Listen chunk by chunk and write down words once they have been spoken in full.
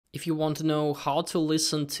If you want to know how to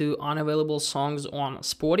listen to unavailable songs on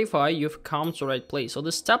Spotify, you've come to the right place. So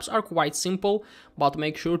the steps are quite simple, but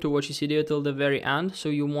make sure to watch this video till the very end so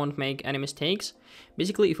you won't make any mistakes.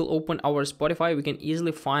 Basically, if we open our Spotify, we can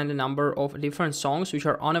easily find a number of different songs which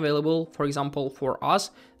are unavailable. For example, for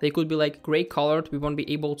us, they could be like gray colored. We won't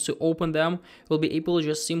be able to open them. We'll be able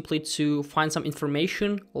just simply to find some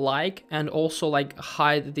information, and also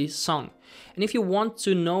hide this song. And if you want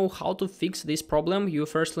to know how to fix this problem, you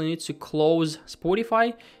firstly need to close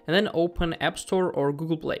Spotify and then open App Store or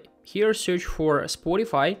Google Play. Here search for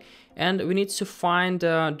Spotify and we need to find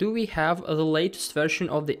do we have the latest version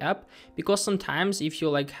of the app, because sometimes if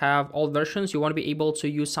you have old versions, you want to be able to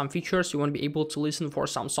use some features, you want to be able to listen for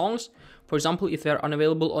some songs. For example, if they're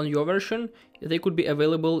unavailable on your version, they could be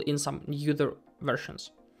available in some other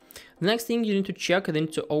versions. The next thing you need to check, you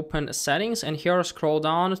need to open settings and here scroll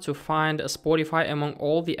down to find Spotify among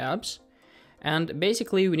all the apps. And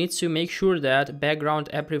basically we need to make sure that background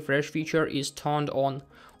app refresh feature is turned on.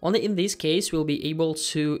 Only in this case we'll be able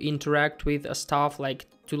to interact with stuff like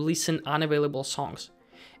to listen unavailable songs.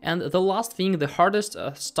 And the last thing, the hardest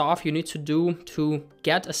stuff you need to do to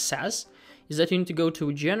get access is that you need to go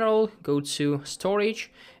to general, go to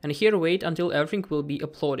storage, and here wait until everything will be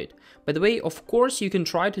uploaded. By the way, of course, you can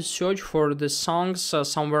try to search for the songs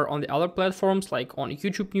somewhere on the other platforms like on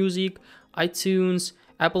YouTube Music, iTunes,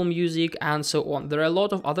 Apple Music, and so on. There are a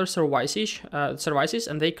lot of other services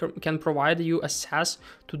and they can provide you access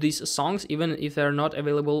to these songs even if they're not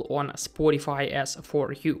available on Spotify as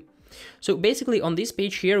for you. So basically on this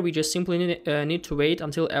page here, we just simply need to wait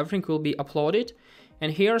until everything will be uploaded.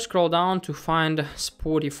 And here scroll down to find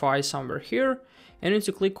Spotify somewhere here and you need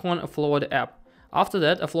to click on upload app. After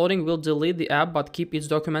that, uploading will delete the app but keep its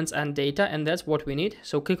documents and data, and that's what we need.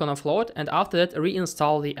 So click on upload and after that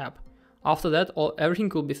reinstall the app. After that, everything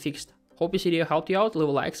will be fixed. Hope this video helped you out. Leave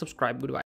a like, subscribe, goodbye.